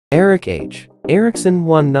ERIK age, ERIKSON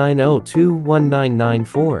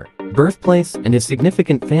 1902-1994, birthplace and his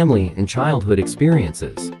significant family and childhood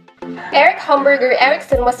experiences. Erik Hamburger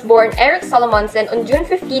Eriksson was born Erik Salomonsen on June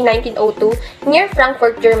 15, 1902, near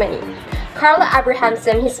Frankfurt, Germany. Carla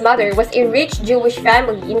Abrahamsen, his mother, was a rich Jewish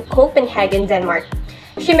family in Copenhagen, Denmark.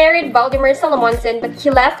 She married Valdemar Salomonsen, but he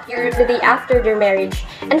left Europe the day after their marriage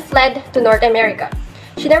and fled to North America.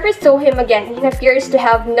 She never saw him again and appears to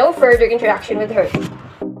have no further interaction with her.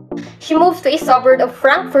 She moved to a suburb of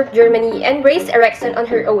Frankfurt, Germany, and raised Eriksson on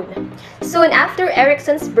her own. Soon after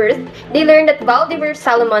Eriksson's birth, they learned that Valdemar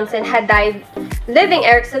Salomonsen had died, leaving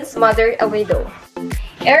Eriksson's mother a widow.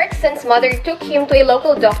 Eriksson's mother took him to a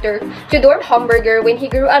local doctor, Theodor Hamburger, when he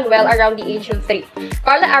grew unwell around the age of 3.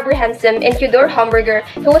 Carla Abrahamsen and Theodor Hamburger,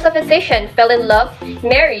 who was a physician, fell in love,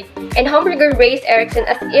 married, and Hamburger raised Eriksson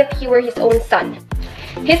as if he were his own son.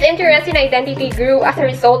 His interest in identity grew as a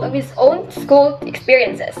result of his own school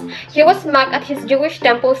experiences. He was mocked at his Jewish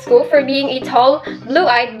temple school for being a tall,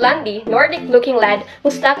 blue-eyed, blondie, Nordic-looking lad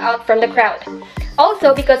who stuck out from the crowd.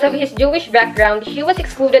 Also, because of his Jewish background, he was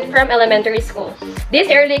excluded from elementary school.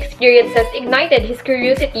 These early experiences ignited his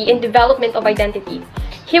curiosity and development of identity.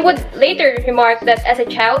 He would later remark that as a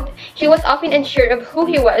child, he was often unsure of who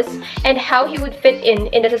he was and how he would fit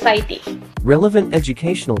in the society. Relevant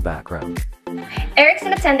educational background.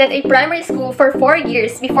 Eriksson attended a primary school for 4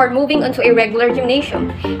 years before moving on to a regular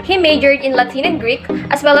gymnasium. He majored in Latin and Greek,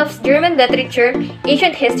 as well as German literature,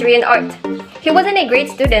 ancient history, and art. He wasn't a great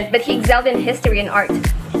student, but he excelled in history and art.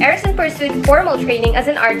 Eriksson pursued formal training as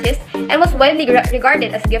an artist and was widely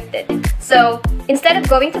regarded as gifted. So, instead of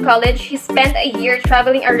going to college, he spent a year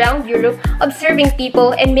traveling around Europe, observing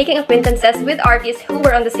people and making acquaintances with artists who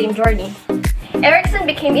were on the same journey. Eriksson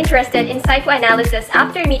became interested in psychoanalysis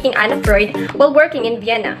after meeting Anna Freud while working in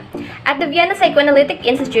Vienna. At the Vienna Psychoanalytic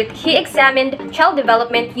Institute, he examined child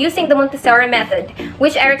development using the Montessori method,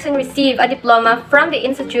 which Eriksson received a diploma from the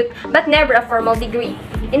institute but never a formal degree.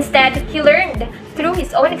 Instead, he learned through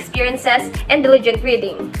his own experiences and diligent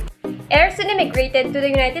reading. Eriksson immigrated to the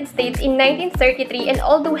United States in 1933, and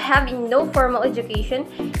although having no formal education,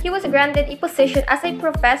 he was granted a position as a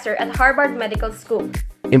professor at Harvard Medical School.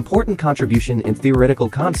 Important contribution in theoretical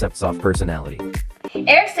concepts of personality.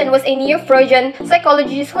 Eriksson was a neo-Freudian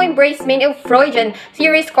psychologist who embraced many of Freudian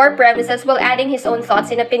theory's core premises while adding his own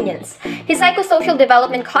thoughts and opinions. His psychosocial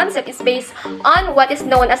development concept is based on what is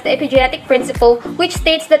known as the epigenetic principle, which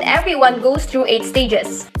states that everyone goes through 8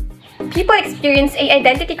 stages. People experience an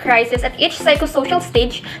identity crisis at each psychosocial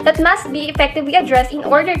stage that must be effectively addressed in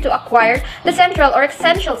order to acquire the central or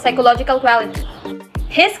essential psychological quality.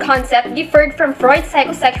 His concept differed from Freud's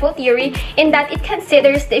psychosexual theory in that it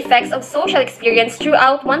considers the effects of social experience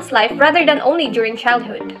throughout one's life rather than only during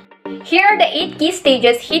childhood. Here are the 8 key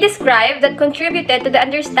stages he described that contributed to the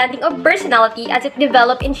understanding of personality as it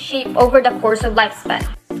developed in shape over the course of lifespan.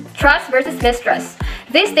 Trust versus mistrust.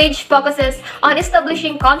 This stage focuses on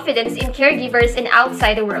establishing confidence in caregivers and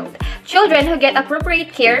outside the world. Children who get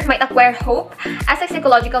appropriate care might acquire hope as a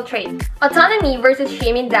psychological trait. Autonomy versus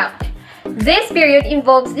shame and doubt. This period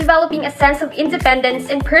involves developing a sense of independence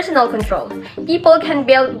and personal control. People can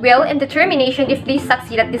build will and determination if they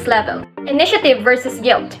succeed at this level. Initiative versus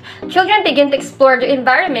guilt. Children begin to explore the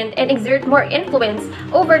environment and exert more influence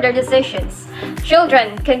over their decisions.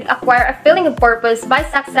 Children can acquire a feeling of purpose by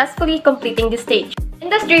successfully completing this stage.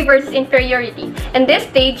 Industry versus inferiority. In this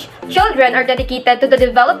stage, children are dedicated to the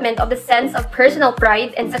development of the sense of personal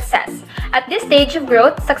pride and success. At this stage of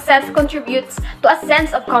growth, success contributes to a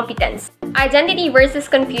sense of competence. Identity versus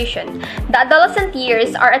confusion. The adolescent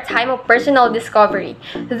years are a time of personal discovery.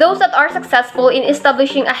 Those that are successful in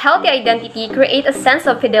establishing a healthy identity create a sense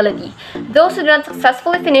of fidelity. Those who do not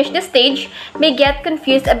successfully finish this stage may get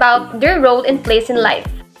confused about their role and place in life.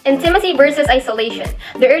 Intimacy versus isolation.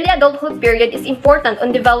 The early adulthood period is important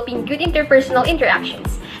on developing good interpersonal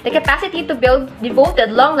interactions. The capacity to build devoted,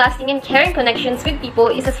 long-lasting, and caring connections with people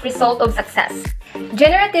is a result of success.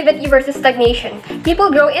 Generativity versus stagnation. People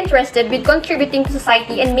grow interested with contributing to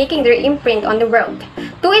society and making their imprint on the world.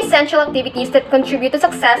 2 essential activities that contribute to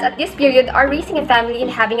success at this period are raising a family and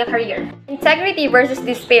having a career. Integrity versus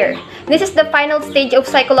despair. This is the final stage of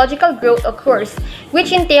psychological growth occurs,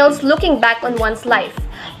 which entails looking back on one's life.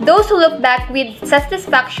 Those who look back with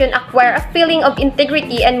satisfaction acquire a feeling of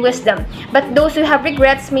integrity and wisdom, but those who have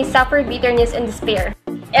regrets may suffer bitterness and despair.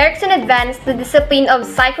 Eriksson advanced the discipline of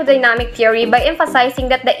psychodynamic theory by emphasizing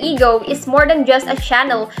that the ego is more than just a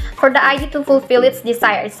channel for the id to fulfill its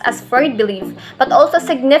desires, as Freud believed, but also a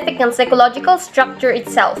significant psychological structure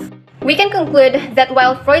itself. We can conclude that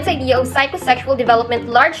while Freud's idea of psychosexual development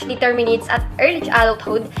largely terminates at early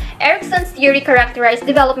adulthood, Erikson's theory characterized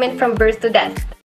development from birth to death.